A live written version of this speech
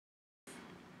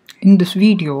In this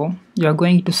video, you are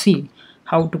going to see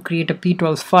how to create a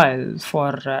p12 file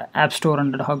for Appstore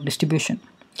and Adhoc Distribution.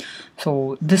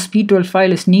 So this p12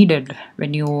 file is needed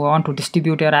when you want to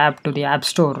distribute your app to the App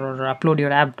Store or upload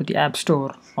your app to the App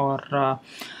Store or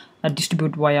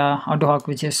distribute via Adhoc,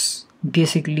 which is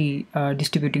basically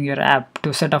distributing your app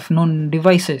to a set of known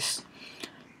devices.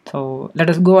 So let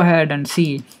us go ahead and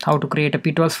see how to create a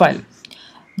p12 file.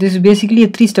 This is basically a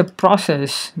three-step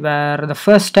process where the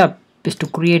first step is to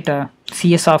create a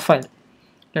CSR file.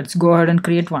 Let's go ahead and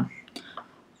create one.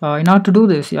 In order to do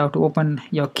this, you have to open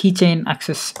your Keychain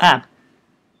Access app,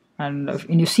 and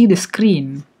when you see the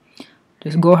screen,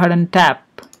 just go ahead and tap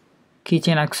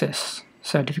Keychain Access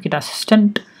Certificate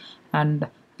Assistant and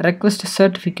request a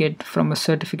certificate from a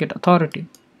certificate authority.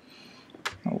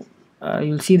 Now,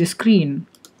 you'll see the screen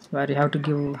where you have to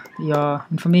give your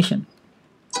information.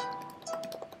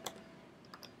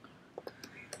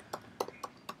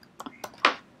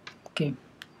 Okay,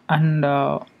 and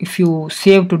if you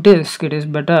save to disk, it is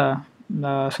better.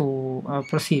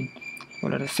 Proceed. So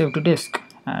let us save to disk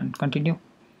and continue,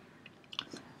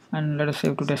 and let us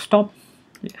save to desktop.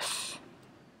 Yes.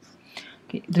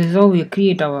 Okay, this is how we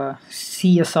create our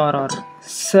CSR or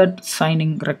cert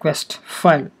signing request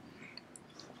file.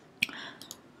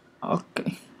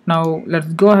 Okay, now let's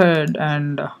go ahead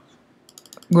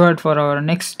for our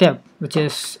next step, which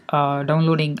is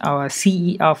downloading our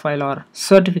CER file or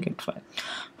certificate file.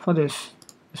 For this,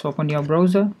 just open your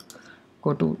browser,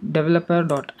 go to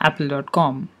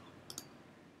developer.apple.com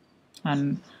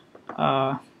and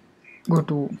go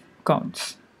to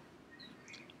accounts.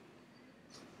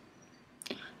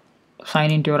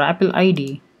 Sign into your Apple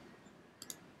ID.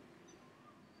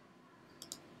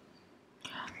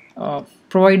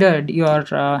 Provided you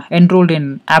are enrolled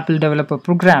in Apple Developer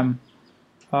Program,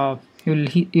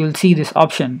 you'll see this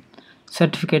option,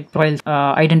 certificate files,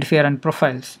 identifier and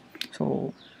profiles.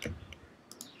 So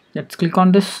let's click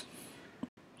on this.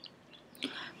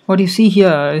 What you see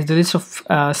here is the list of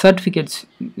certificates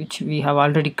which we have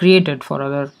already created for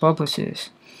other purposes.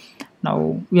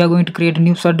 Now we are going to create a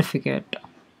new certificate.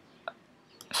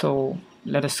 So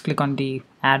let us click on the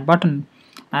add button,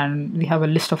 and we have a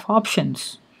list of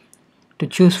options to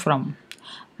choose from.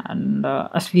 And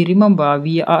as we remember,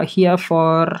 we are here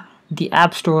for the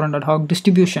App Store and Adhoc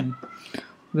Distribution,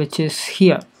 which is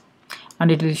here,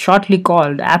 and it is shortly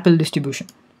called Apple Distribution.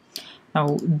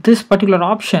 Now this particular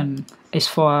option is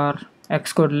for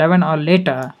Xcode 11 or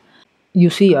later. You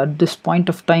see, at this point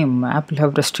of time, Apple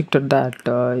have restricted that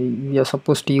we are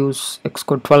supposed to use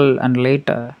Xcode 12 and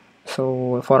later.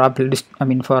 So for App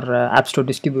Store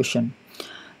distribution,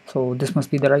 so this must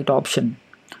be the right option.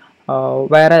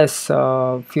 Whereas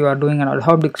if you are doing an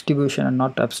Adhoc distribution and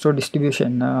not App Store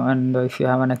distribution, and if you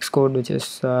have an Xcode which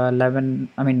is earlier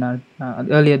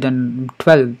than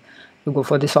 12, you go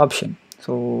for this option.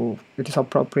 So it is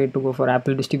appropriate to go for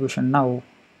Apple distribution now.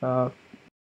 So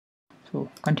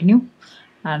continue,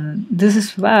 and this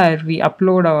is where we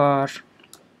upload our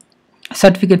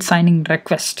certificate signing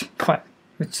request file,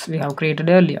 which we have created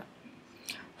earlier.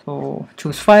 So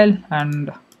choose file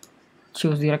and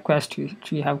choose the request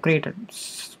which we have created,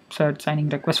 cert signing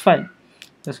request file.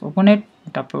 Just open it,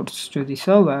 it uploads to the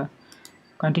server,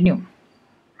 continue.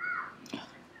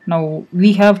 Now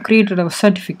we have created a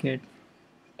certificate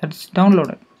that's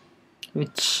downloaded,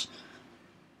 which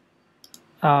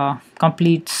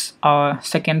completes our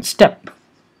second step,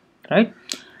 right?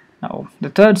 Now the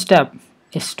third step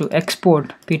is to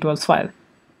export p12 file.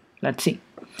 Let's see.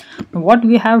 Now, what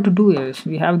we have to do is,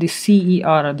 we have the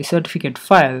CER or the certificate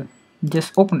file.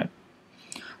 Just open it.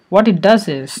 What it does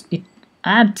is it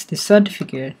adds the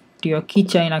certificate to your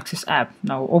Keychain Access app.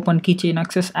 Now open Keychain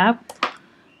Access app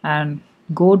and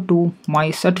go to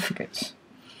My Certificates.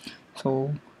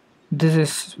 So this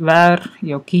is where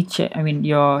your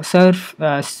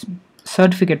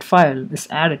certificate file is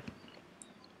added.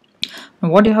 Now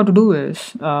what you have to do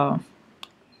is,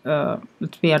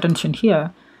 let's pay attention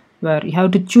here, where you have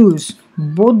to choose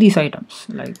both these items,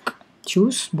 like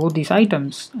choose both these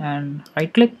items and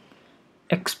right click,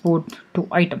 export to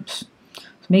items.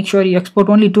 So make sure you export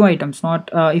only 2 items, not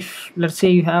if let's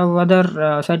say you have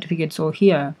other certificates over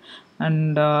here,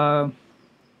 and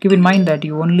keep in mind that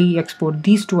you only export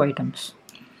these 2 items,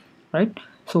 right?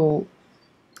 So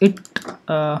it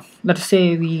let's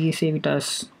say we save it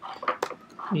as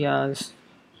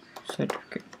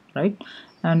certificate, right?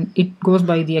 And it goes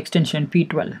by the extension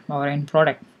p12, our end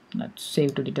product. Let's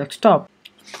save to the desktop,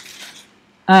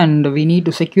 and we need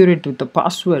to secure it with the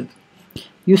password.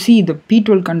 You see, the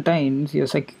p12 contains your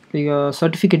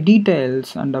certificate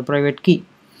details and a private key,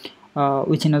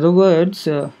 which in other words,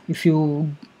 if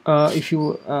you if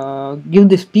you give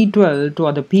this p12 to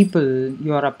other people,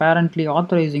 you are apparently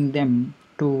authorizing them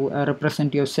to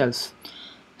represent yourselves.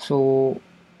 So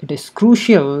it is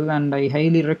crucial, and I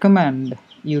highly recommend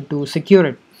you to secure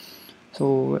it.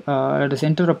 So let us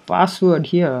enter a password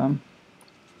here.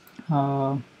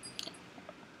 uh,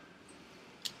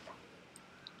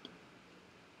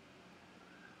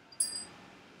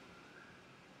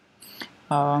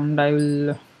 and I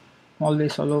will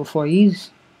always allow for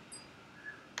ease.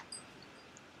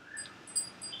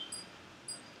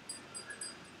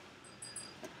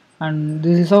 And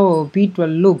this is how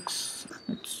p12 looks.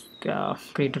 It's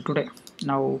created today.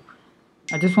 Now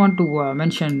I just want to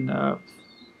mention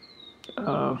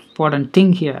important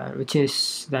thing here, which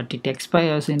is that it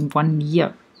expires in 1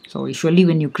 year. So usually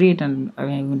when you create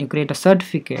when you create a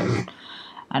certificate,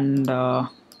 and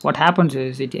what happens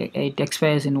is it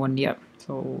expires in 1 year.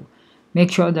 So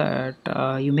make sure that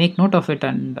you make note of it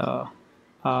and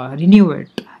renew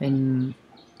it in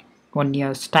 1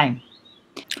 year's time.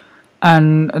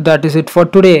 And that is it for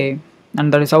today,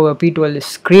 and that is how a p12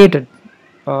 is created.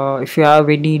 If you have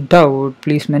any doubt,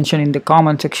 please mention in the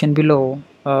comment section below.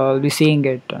 I'll be seeing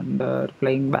it and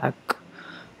replying back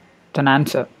with an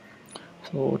answer.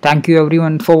 So thank you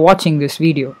everyone for watching this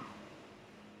video.